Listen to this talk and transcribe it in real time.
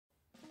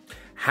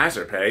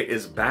Hazard pay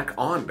is back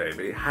on,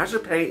 baby.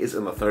 Hazard pay is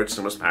in the third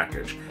stimulus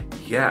package.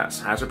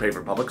 Yes, hazard pay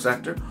for public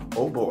sector,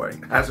 oh boy.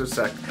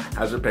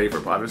 Hazard pay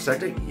for private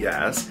sector,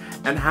 yes.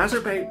 And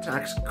hazard pay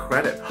tax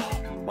credit,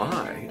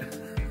 my.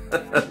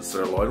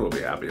 Sir Lloyd will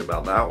be happy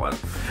about that one.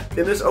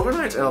 In this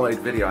overnight LALATE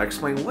video, I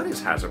explain what is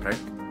hazard pay,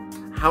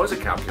 how is it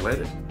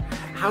calculated,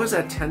 how is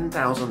that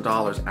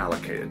 $10,000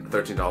 allocated,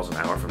 $13 an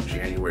hour from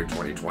January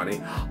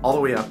 2020, all the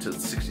way up to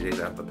 60 days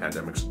after the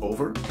pandemic's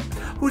over?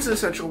 Who's an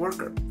essential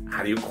worker?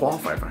 How do you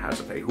qualify for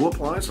hazard pay? Who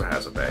applies for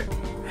hazard pay?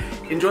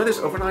 Enjoy this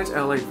overnight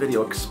LALATE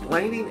video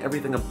explaining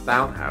everything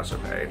about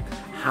hazard pay,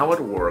 how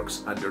it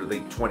works under the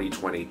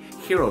 2020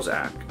 HEROES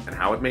Act, and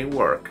how it may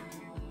work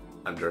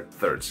under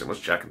third stimulus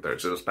check and third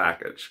stimulus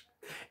package.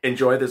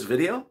 Enjoy this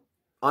video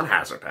on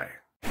hazard pay.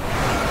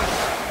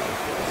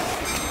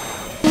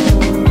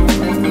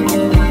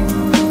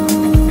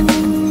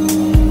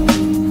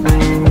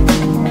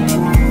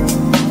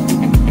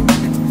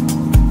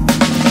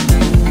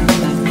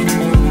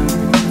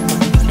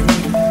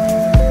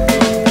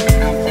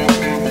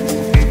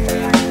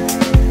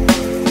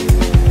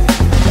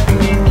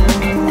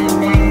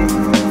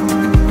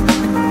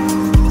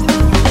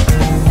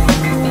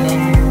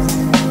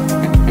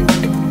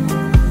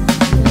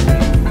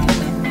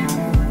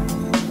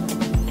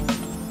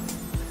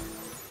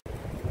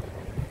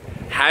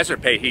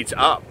 Hazard pay heats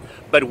up.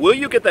 But will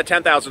you get that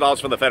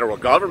 $10,000 from the federal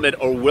government,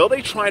 or will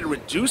they try to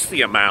reduce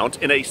the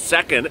amount in a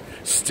second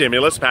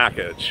stimulus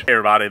package? Hey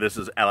everybody, this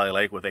is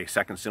LALATE with a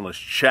second stimulus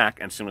check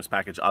and stimulus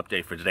package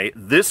update for today.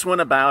 This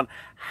one about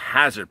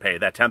hazard pay,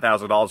 that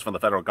 $10,000 from the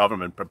federal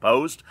government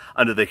proposed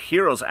under the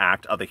HEROES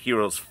Act of the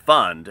HEROES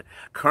Fund,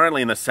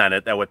 currently in the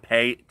Senate, that would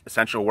pay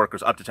essential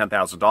workers up to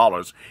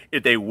 $10,000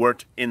 if they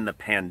worked in the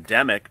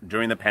pandemic,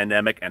 during the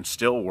pandemic, and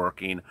still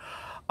working.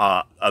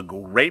 A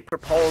great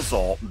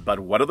proposal, but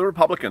what are the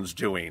Republicans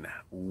doing?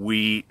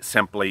 We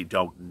simply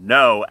don't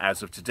know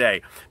as of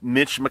today.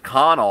 Mitch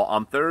McConnell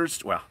on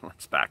Thursday, well,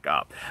 let's back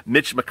up.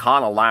 Mitch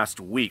McConnell last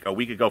week, a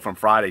week ago from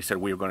Friday, said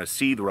we were going to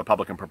see the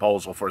Republican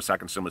proposal for a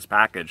second stimulus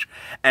package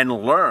and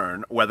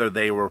learn whether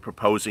they were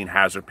proposing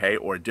hazard pay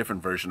or a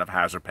different version of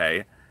hazard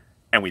pay,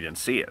 and we didn't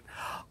see it.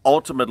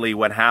 Ultimately,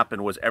 what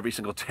happened was every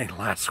single day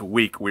last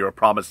week, we were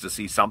promised to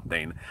see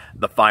something,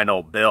 the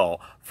final bill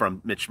from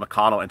Mitch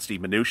McConnell and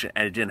Steve Mnuchin,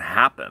 and it didn't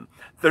happen.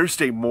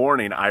 Thursday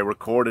morning, I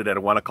recorded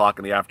at 1 o'clock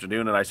in the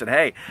afternoon, and I said,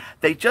 hey,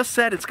 they just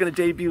said it's going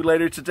to debut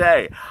later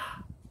today,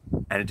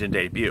 and it didn't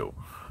debut.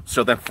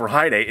 So then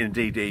Friday, it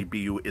did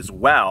debut as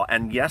well,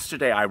 and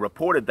yesterday I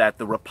reported that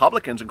the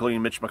Republicans,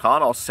 including Mitch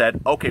McConnell,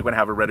 said, okay, we're going to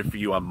have it ready for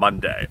you on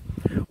Monday.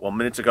 Well,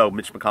 minutes ago,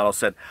 Mitch McConnell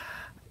said,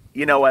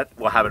 you know what?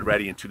 We'll have it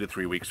ready in 2 to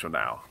 3 weeks from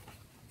now.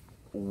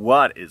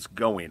 What is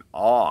going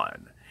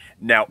on?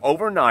 Now,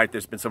 overnight,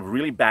 there's been some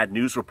really bad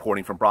news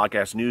reporting from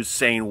broadcast news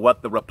saying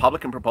what the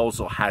Republican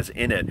proposal has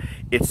in it.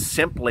 It's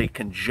simply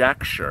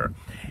conjecture.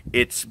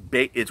 It's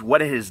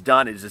what it has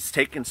done is it's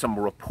taken some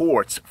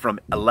reports from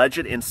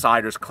alleged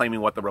insiders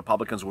claiming what the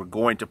Republicans were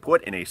going to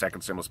put in a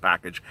second stimulus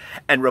package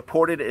and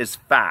reported it as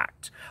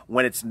fact.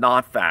 When it's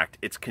not fact,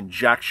 it's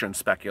conjecture and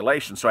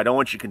speculation. So I don't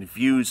want you to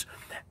confuse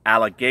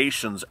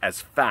allegations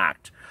as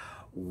fact.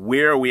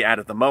 Where are we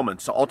at the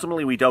moment? So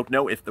ultimately, we don't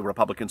know if the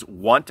Republicans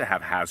want to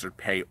have hazard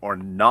pay or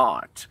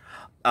not.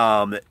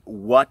 There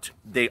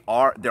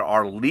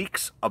are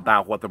leaks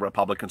about what the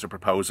Republicans are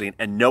proposing,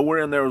 and nowhere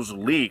in those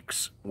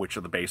leaks, which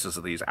are the basis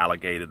of these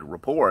allegations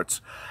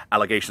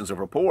of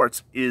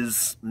reports,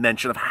 is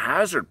mention of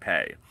hazard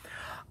pay.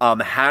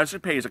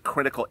 Hazard pay is a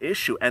critical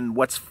issue, and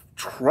what's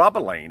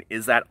troubling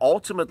is that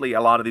ultimately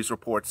a lot of these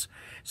reports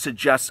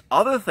suggest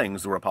other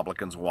things the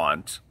Republicans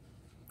want,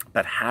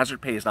 but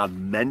hazard pay is not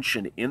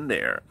mentioned in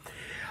there.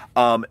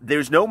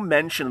 There's no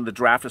mention in the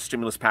draft of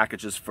stimulus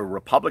packages for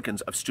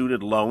Republicans of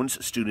student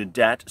loans, student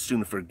debt,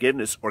 student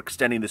forgiveness, or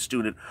extending the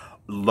student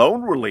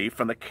loan relief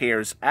from the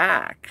CARES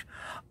Act.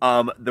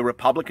 The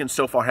Republicans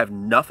so far have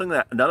none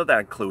of that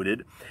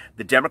included.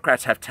 The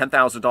Democrats have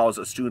 $10,000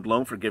 of student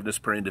loan forgiveness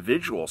per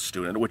individual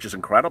student, which is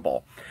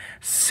incredible.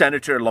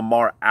 Senator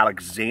Lamar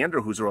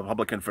Alexander, who's a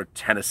Republican for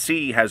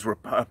Tennessee, has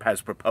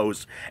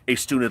proposed a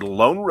student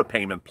loan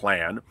repayment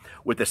plan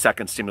with the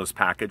second stimulus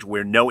package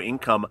where no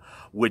income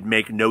would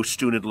make no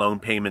student loan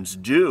payments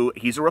due.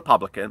 He's a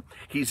Republican.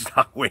 He's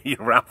not waiting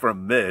around for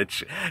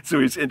Mitch, so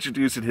he's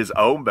introducing his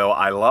own bill.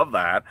 I love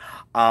that.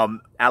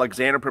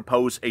 Alexander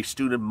proposed a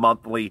student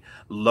monthly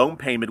loan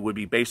payment would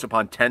be based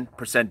upon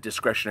 10%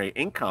 discretionary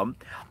income.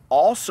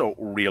 Also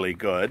really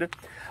good.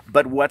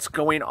 But what's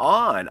going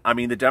on? I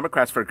mean, the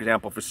Democrats, for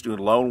example, for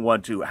student loan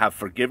want to have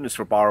forgiveness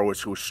for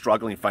borrowers who are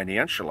struggling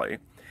financially.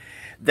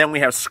 Then we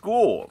have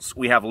schools.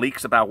 We have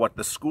leaks about what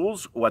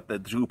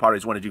the two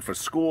parties want to do for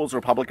schools.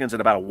 Republicans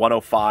at about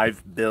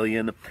 $105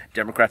 billion.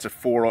 Democrats at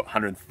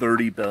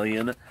 $430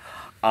 billion.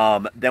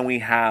 Then we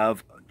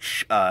have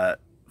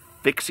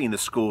fixing the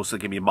schools that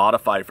can be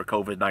modified for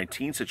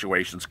COVID-19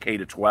 situations, K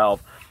to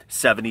 12,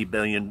 $70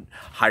 billion,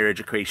 higher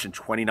education,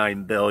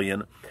 $29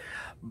 billion.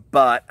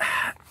 But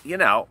you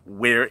know,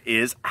 where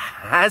is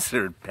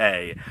hazard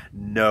pay?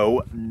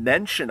 No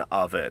mention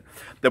of it.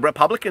 The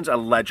Republicans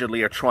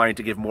allegedly are trying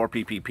to give more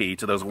PPP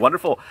to those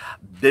wonderful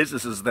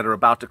businesses that are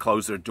about to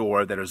close their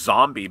door, that are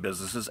zombie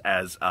businesses,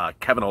 as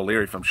Kevin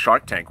O'Leary from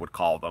Shark Tank would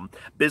call them.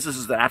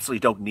 Businesses that absolutely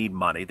don't need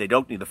money. They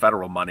don't need the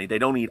federal money. They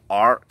don't need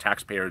our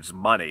taxpayers'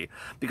 money,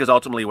 because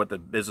ultimately what the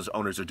business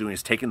owners are doing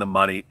is taking the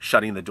money,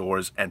 shutting the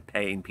doors, and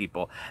paying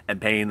people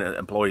and paying the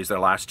employees their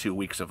last 2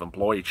 weeks of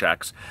employee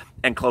checks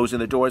and closing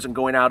the doors and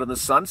going out in the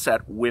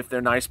sunset with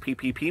their nice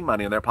PPP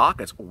money in their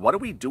pockets. What are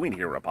we doing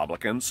here,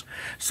 Republicans?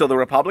 So the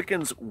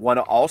Republicans want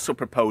to also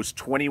propose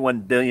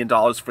 $21 billion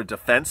for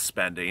defense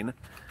spending.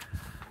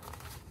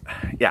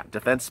 Yeah,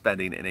 defense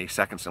spending in a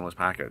second stimulus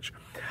package.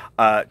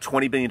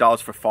 $20 billion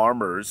for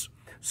farmers.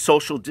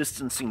 Social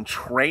distancing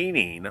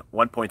training,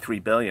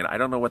 $1.3 billion. I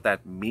don't know what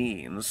that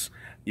means.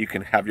 You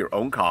can have your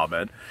own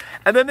comment.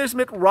 And then there's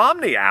Mitt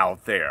Romney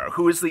out there,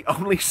 who is the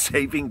only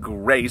saving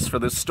grace for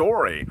this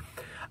story.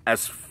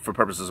 As for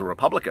purposes of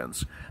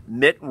Republicans,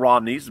 Mitt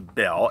Romney's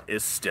bill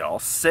is still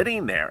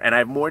sitting there. And I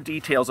have more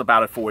details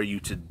about it for you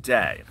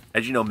today.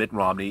 As you know, Mitt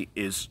Romney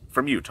is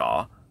from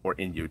Utah, or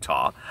in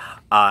Utah,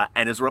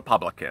 and is a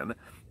Republican.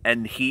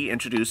 And he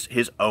introduced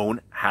his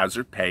own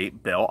hazard pay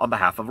bill on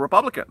behalf of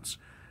Republicans.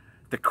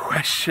 The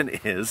question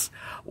is,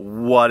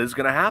 what is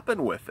going to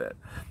happen with it?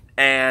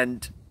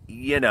 And,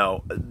 you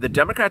know, the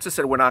Democrats have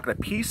said we're not going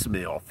to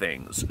piecemeal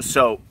things.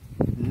 So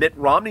Mitt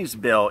Romney's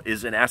bill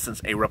is, in essence,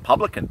 a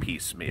Republican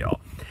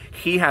piecemeal.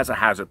 He has a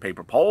hazard pay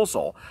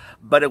proposal,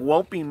 but it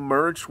won't be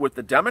merged with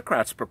the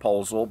Democrats'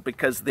 proposal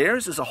because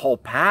theirs is a whole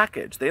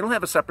package. They don't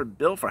have a separate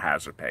bill for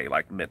hazard pay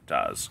like Mitt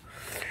does.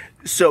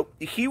 So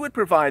he would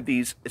provide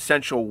these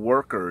essential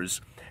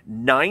workers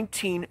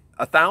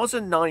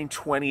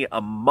 $1,920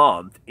 a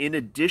month in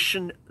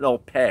additional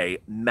pay,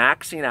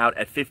 maxing out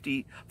at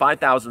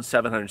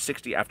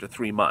 $55,760 after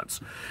 3 months.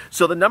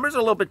 So the numbers are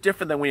a little bit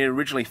different than we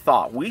originally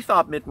thought. We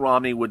thought Mitt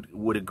Romney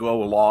would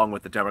go along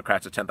with the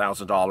Democrats at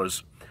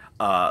 $10,000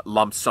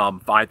 lump sum,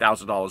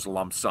 $5,000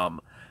 lump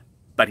sum,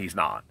 but he's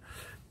not.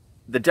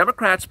 The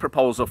Democrats'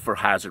 proposal for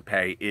hazard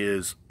pay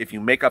is if you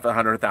make up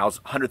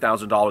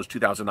 $100,000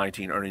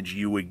 2019 earnings,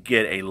 you would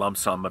get a lump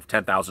sum of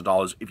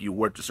 $10,000 if you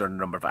worked a certain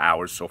number of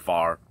hours so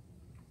far.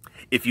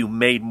 If you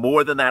made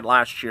more than that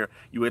last year,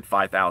 you get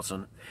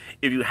 $5,000.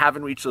 If you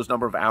haven't reached those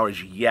number of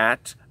hours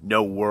yet,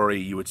 no worry,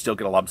 you would still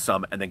get a lump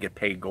sum and then get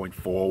paid going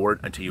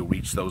forward until you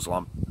reach those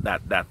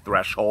that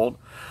threshold.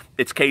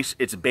 It's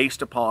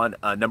based upon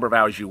a number of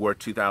hours you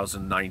worked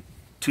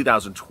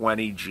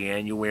 2020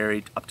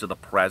 January up to the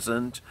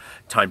present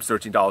times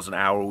 $13 an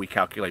hour. We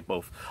calculate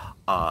both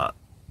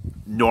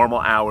normal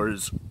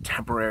hours,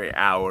 temporary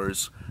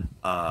hours,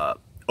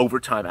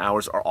 overtime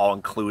hours are all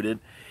included.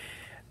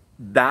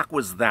 That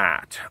was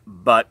that,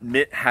 but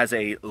Mitt has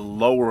a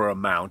lower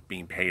amount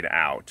being paid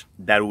out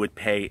that would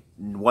pay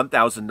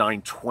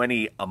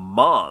 $1,920 a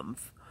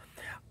month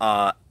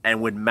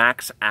and would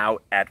max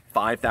out at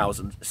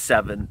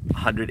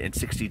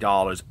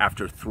 $5,760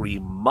 after 3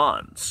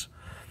 months.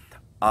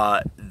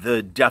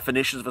 The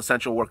definitions of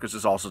essential workers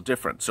is also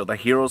different. So the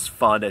Heroes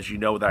Fund, as you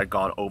know, that I've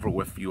gone over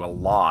with you a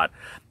lot,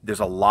 there's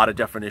a lot of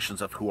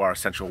definitions of who are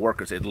essential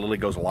workers. It literally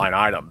goes line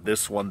item.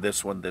 This one,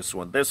 this one, this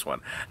one, this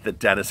one. The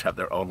dentists have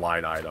their own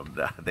line item.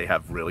 They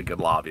have really good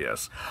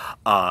lobbyists.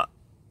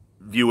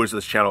 Viewers of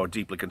this channel are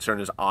deeply concerned,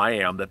 as I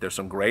am, that there's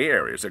some gray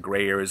areas. There are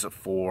gray areas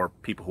for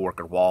people who work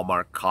at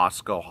Walmart,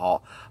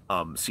 Costco,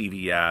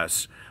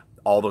 CVS,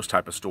 all those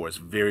type of stores.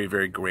 Very,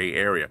 very gray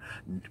area.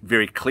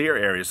 Very clear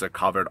areas that are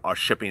covered are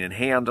shipping and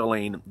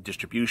handling,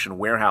 distribution,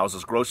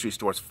 warehouses, grocery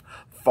stores,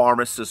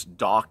 pharmacists,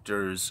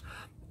 doctors,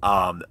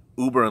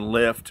 Uber and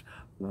Lyft,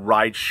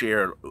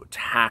 rideshare,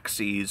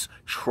 taxis,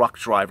 truck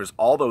drivers,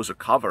 all those are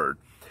covered.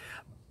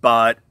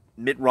 But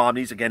Mitt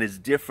Romney's, again, is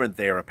different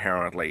there,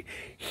 apparently.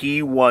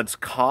 He wants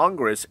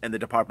Congress and the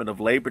Department of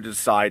Labor to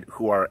decide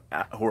who are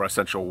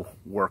essential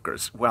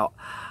workers. Well,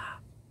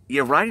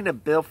 you're writing a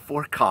bill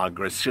for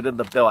Congress. Shouldn't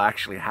the bill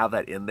actually have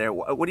that in there?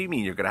 What do you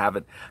mean you're going to have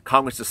it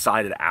Congress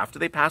decided after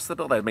they pass the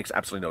bill? That makes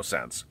absolutely no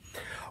sense.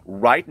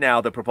 Right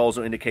now, the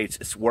proposal indicates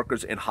it's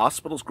workers in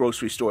hospitals,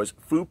 grocery stores,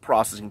 food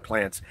processing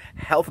plants,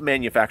 health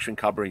manufacturing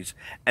companies,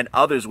 and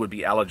others would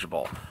be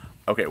eligible.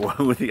 Okay, well,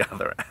 who are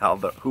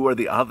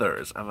the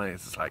others? I mean,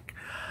 it's like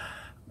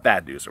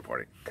bad news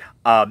reporting.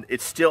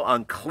 It's still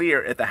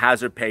unclear if the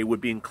hazard pay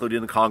would be included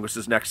in the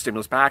Congress's next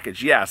stimulus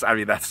package. Yes, I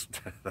mean, that's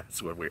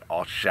what we're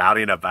all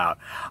shouting about.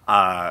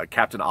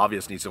 Captain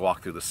Obvious needs to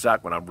walk through the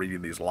set when I'm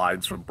reading these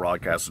lines from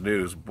broadcast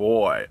news.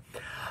 Boy.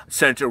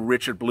 Senator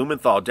Richard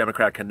Blumenthal,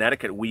 Democrat,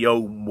 Connecticut, we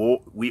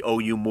owe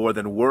you more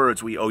than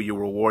words. We owe you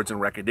rewards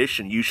and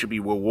recognition. You should be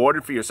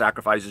rewarded for your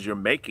sacrifices you're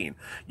making.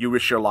 You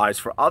risk your lives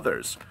for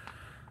others.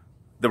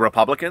 The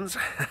Republicans?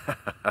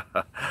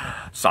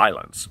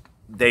 Silence.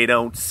 They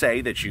don't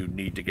say that you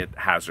need to get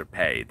hazard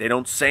pay. They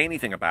don't say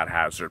anything about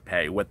hazard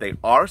pay. What they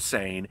are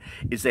saying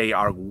is they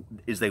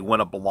want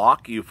to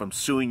block you from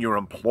suing your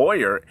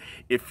employer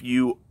if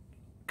you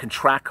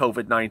contract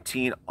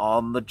COVID-19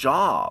 on the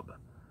job.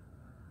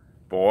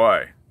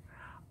 Boy,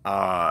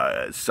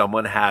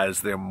 Someone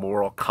has their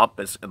moral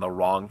compass in the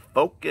wrong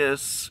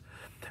focus.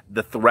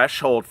 The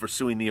threshold for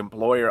suing the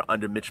employer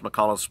under Mitch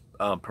McConnell's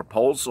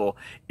proposal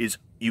is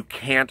you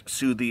can't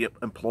sue the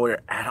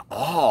employer at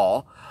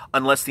all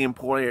unless the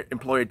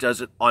employer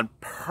does it on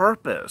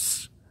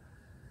purpose.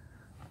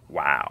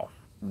 Wow.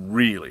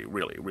 Really,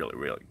 really, really,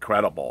 really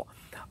incredible.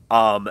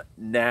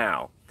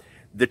 Now,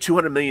 the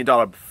 $200 million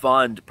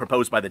fund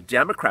proposed by the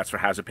Democrats for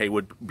hazard pay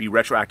would be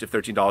retroactive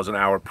 $13 an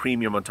hour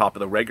premium on top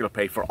of the regular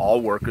pay for all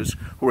workers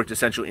who worked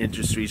essential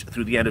industries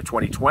through the end of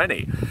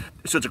 2020.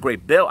 So it's a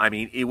great bill. I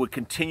mean, it would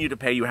continue to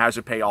pay you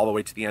hazard pay all the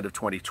way to the end of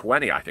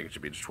 2020. I think it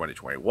should be to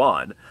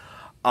 2021.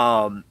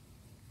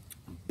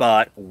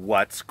 But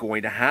what's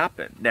going to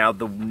happen? Now,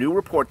 the new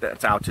report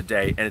that's out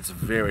today, and it's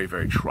very,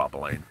 very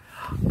troubling.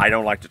 I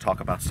don't like to talk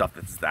about stuff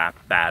that's that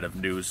bad of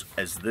news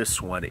as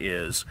this one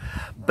is,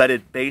 but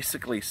it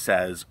basically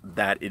says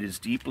that it is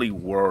deeply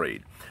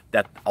worried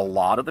that a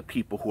lot of the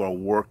people who are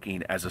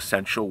working as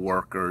essential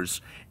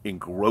workers in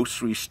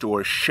grocery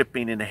stores,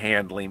 shipping and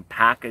handling,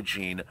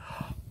 packaging,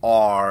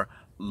 are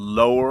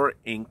lower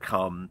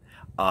income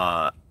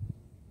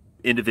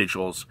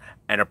individuals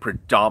and are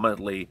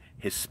predominantly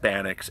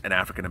Hispanics and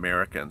African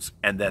Americans,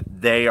 and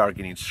that they are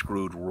getting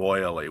screwed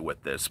royally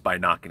with this by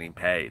not getting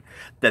paid.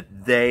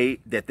 That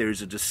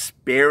there's a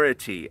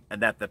disparity,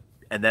 and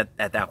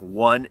that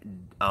one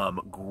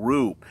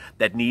group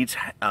that needs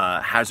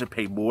hazard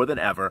pay more than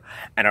ever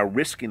and are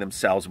risking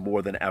themselves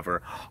more than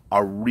ever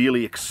are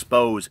really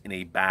exposed in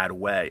a bad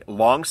way.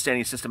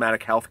 Long-standing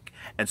systematic health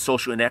and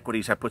social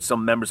inequities have put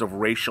some members of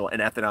racial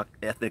and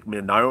ethnic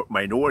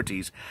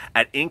minorities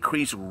at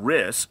increased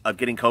risk of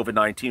getting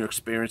COVID-19 or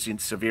experiencing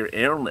severe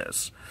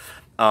illness.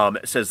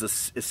 Says the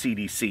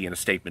CDC in a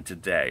statement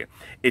today.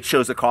 It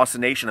shows across the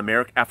nation,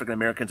 African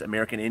Americans,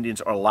 American Indians,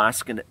 or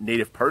Alaskan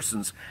Native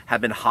persons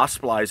have been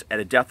hospitalized at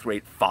a death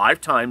rate 5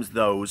 times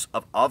those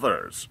of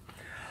others.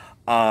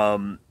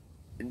 Tehran,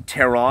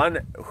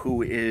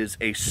 who is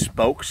a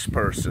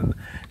spokesperson,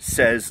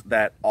 says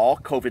that all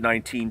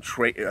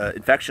COVID-19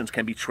 infections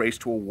can be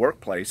traced to a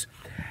workplace,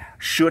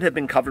 should have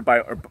been covered by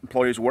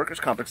employers'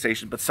 workers'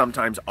 compensation, but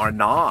sometimes are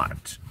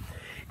not.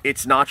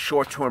 It's not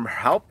short-term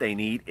help they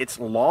need, it's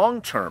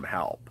long-term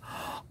help.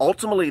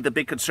 Ultimately, the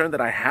big concern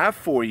that I have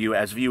for you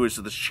as viewers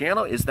of this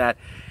channel is that,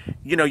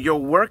 you know, you're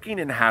working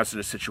in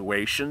hazardous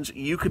situations.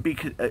 You could be,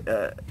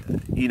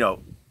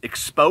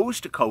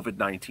 exposed to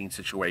COVID-19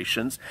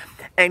 situations.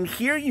 And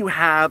here you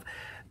have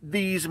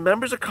these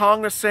members of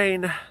Congress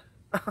saying,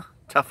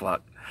 tough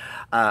luck.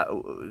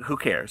 Who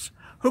cares?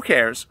 Who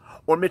cares?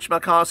 Or Mitch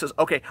McConnell says,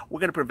 okay, we're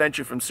going to prevent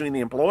you from suing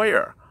the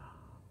employer.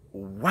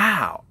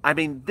 Wow. I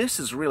mean, this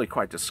is really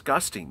quite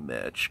disgusting,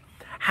 Mitch.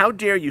 How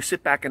dare you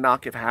sit back and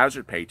not give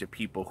hazard pay to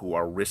people who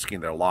are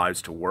risking their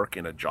lives to work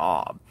in a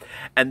job?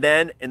 And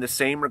then, in the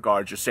same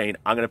regard, you're saying,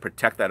 I'm going to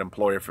protect that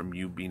employer from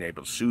you being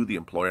able to sue the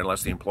employer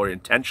unless the employer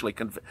intentionally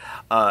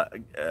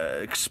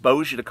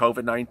expose you to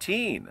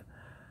COVID-19.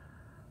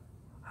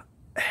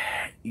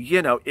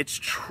 You know, it's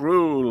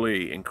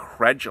truly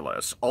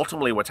incredulous.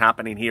 Ultimately, what's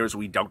happening here is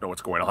we don't know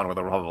what's going on with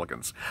the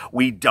Republicans.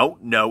 We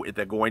don't know if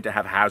they're going to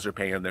have hazard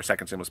pay in their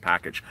second stimulus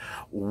package.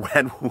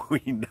 When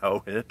we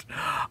know it,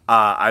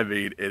 I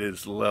mean, it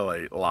is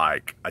literally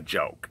like a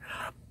joke.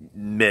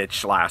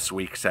 Mitch last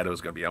week said it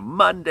was going to be on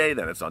Monday,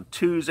 then it's on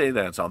Tuesday,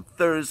 then it's on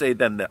Thursday,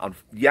 then on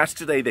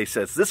yesterday they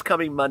said it's this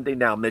coming Monday.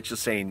 Now Mitch is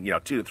saying, 2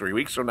 to 3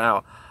 weeks from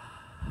now.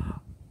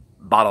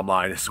 Bottom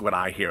line is, when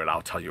I hear it,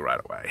 I'll tell you right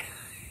away.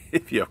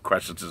 If you have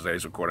questions to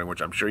today's recording,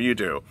 which I'm sure you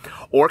do,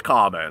 or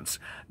comments,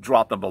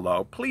 drop them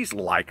below. Please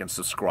like and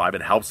subscribe.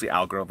 It helps the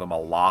algorithm a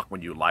lot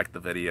when you like the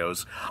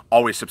videos.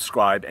 Always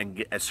subscribe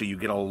so you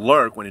get an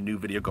alert when a new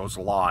video goes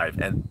live.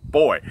 And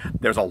boy,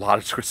 there's a lot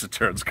of twists and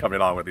turns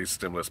coming on with these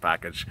stimulus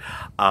package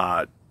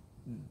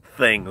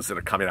things that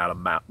are coming out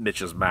of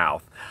Mitch's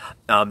mouth.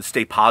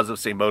 Stay positive,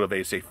 stay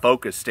motivated, stay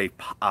focused, stay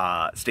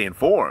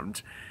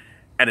informed.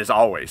 And as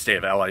always, stay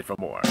of LA for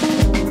more.